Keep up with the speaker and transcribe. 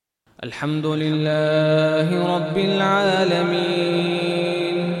الحمد لله رب العالمين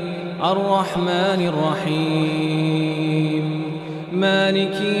الرحمن الرحيم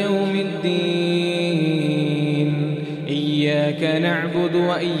مالك يوم الدين إياك نعبد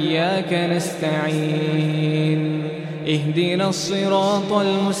وإياك نستعين اهدنا الصراط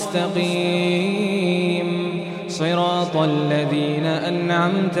المستقيم صراط الذين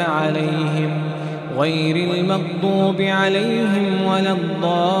أنعمت عليهم غير المغضوب عليهم ولا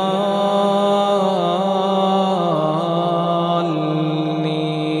الضالين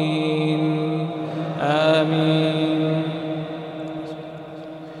آمين.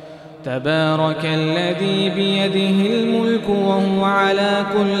 تبارك الذي بيده الملك وهو على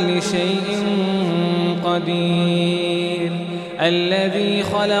كل شيء قدير الذي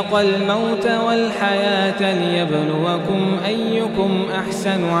خلق الموت والحياة ليبلوكم أيكم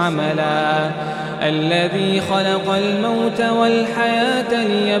أحسن عملا الذي خلق الموت والحياة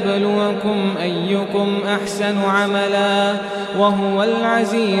ليبلوكم أيكم أحسن عملا وهو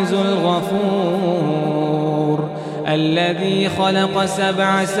العزيز الغفور الذي خلق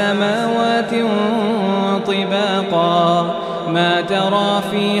 7 سماوات طباقا ما ترى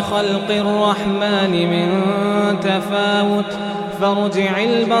في خلق الرحمن من تفاوت فارجع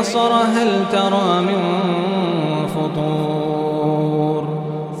البصر هل ترى من فطور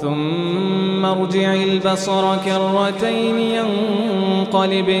ثم ارجع البصر كرتين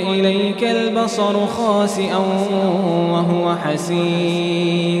ينقلب إليك البصر خاسئا وهو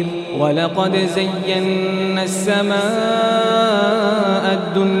حسير ولقد زينا السماء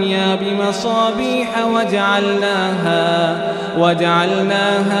الدنيا بمصابيح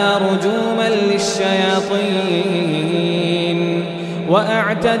وجعلناها رجوما للشياطين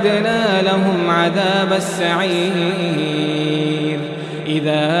وأعتدنا لهم عذاب السعير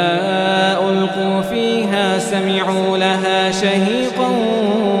إذا ألقوا فيها سمعوا لها شهيقا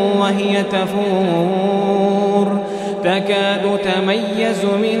وهي تفور تكاد تميز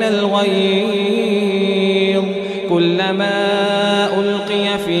من الغيظ كلما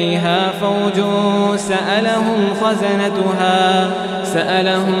ألقي فيها فوج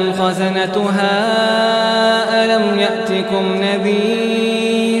سألهم خزنتها ألم يأتكم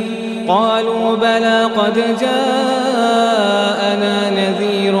نذير قالوا بلى قد جاءنا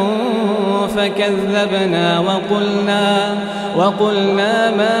نذير فكذبنا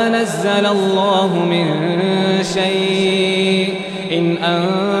وقلنا ما نزل الله من شيء إن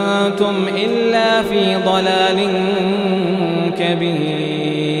أنتم إلا في ضلال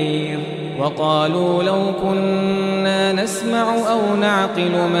كبير وقالوا لو كنا نسمع أو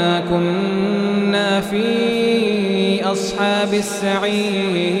نعقل ما كنا في أصحاب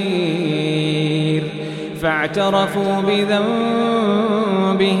السعير فاعترفوا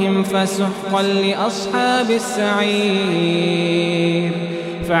بذنبهم فسحقا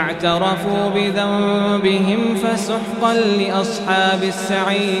لأصحاب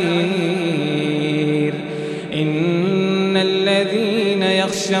السعير إن الذين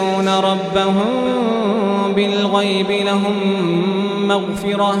يخشون ربهم بالغيب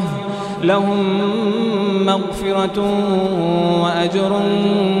لهم مغفرة وأجر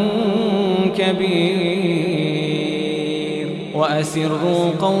كبير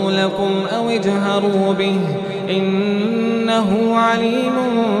وأسروا قولكم أو اجهروا به إنه عليم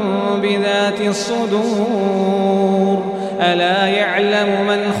بذات الصدور ألا يعلم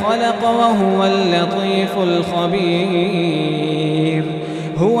من خلق وهو اللطيف الخبير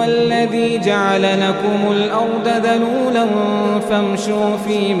هو الذي جعل لكم الأرض ذلولا فامشوا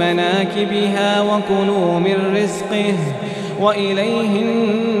في مناكبها وكلوا من رزقه وإليه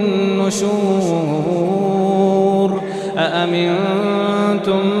النشور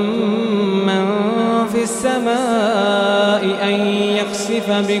أأمنتم من في السماء أن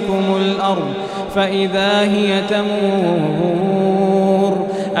يخسف بكم الأرض فإذا هي تمور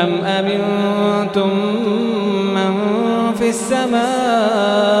أم أمنتم من في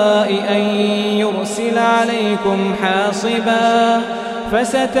السماء أن يرسل عليكم حاصبا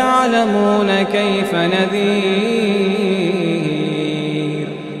فستعلمون كيف نذير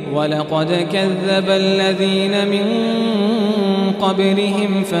ولقد كذب الذين من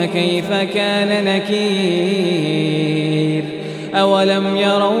قبلهم فكيف كان نكير أولم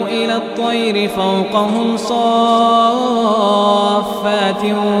يروا إلى الطير فوقهم صافات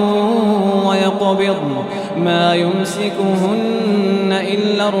ويقبضن ما يمسكهن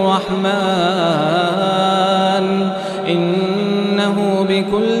إلا الرحمن إنه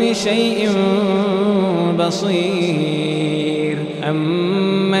بكل شيء بصير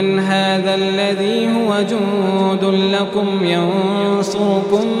أمن هذا الذي هو جند لكم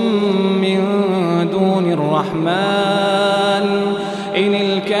ينصركم من دون الرحمن إن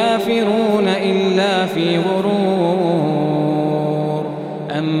الكافرون إلا في غرور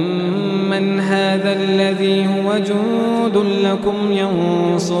أمن هذا الذي هو جند لكم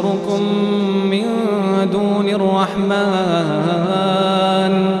ينصركم من دون الرحمن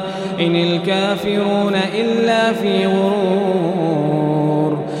إن الكافرون إلا في غرور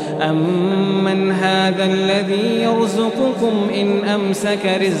أمن هذا الذي يرزقكم إن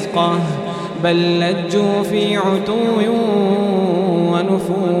أمسك رزقه بل لجوا في عتو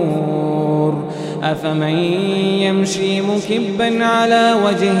ونفور أفمن يمشي مكبا على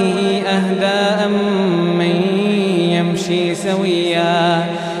وجهه أهدى أمن يمشي سويا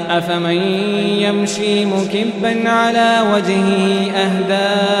أفمن يمشي مكبا على وجهه أهدى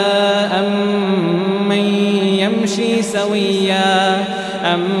أمن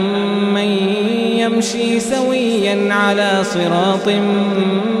يمشي سويا على صراط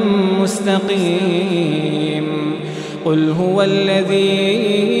مستقيم قل هو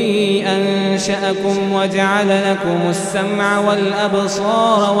الذي أنشأكم وجعل لكم السمع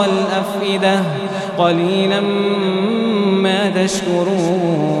والأبصار والأفئدة قليلا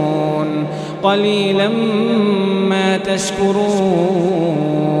ما تشكرون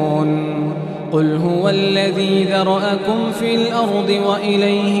قل هو الذي ذرأكم في الأرض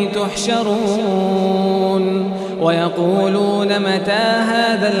وإليه تحشرون ويقولون متى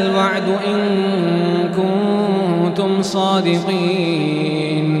هذا الوعد إن كنتم صادقين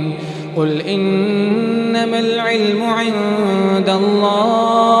قل إنما العلم عند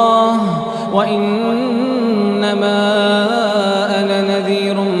الله وإنما أنا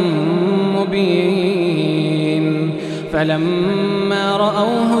نذير مبين فلما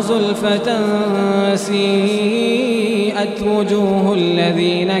رأوه زلفة سيئت وجوه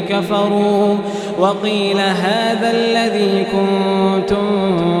الذين كفروا وقيل هذا الذي كنتم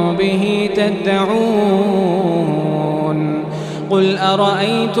به تدعون قل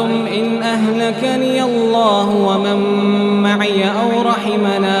أرأيتم إن أهلكني الله ومن معي أو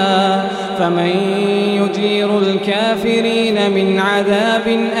رحمنا فمن يجير الكافرين من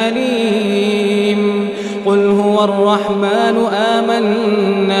عذاب أليم قل هو الرحمن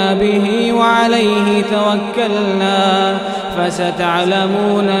آمنا به وعليه توكلنا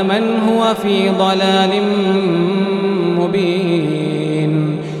فستعلمون من هو في ضلال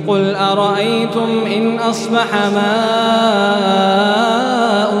مبين قل أرأيتم إن أصبح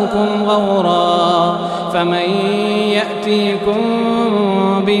ماؤكم غورا فمن يأتيكم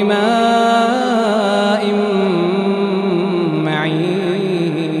بماء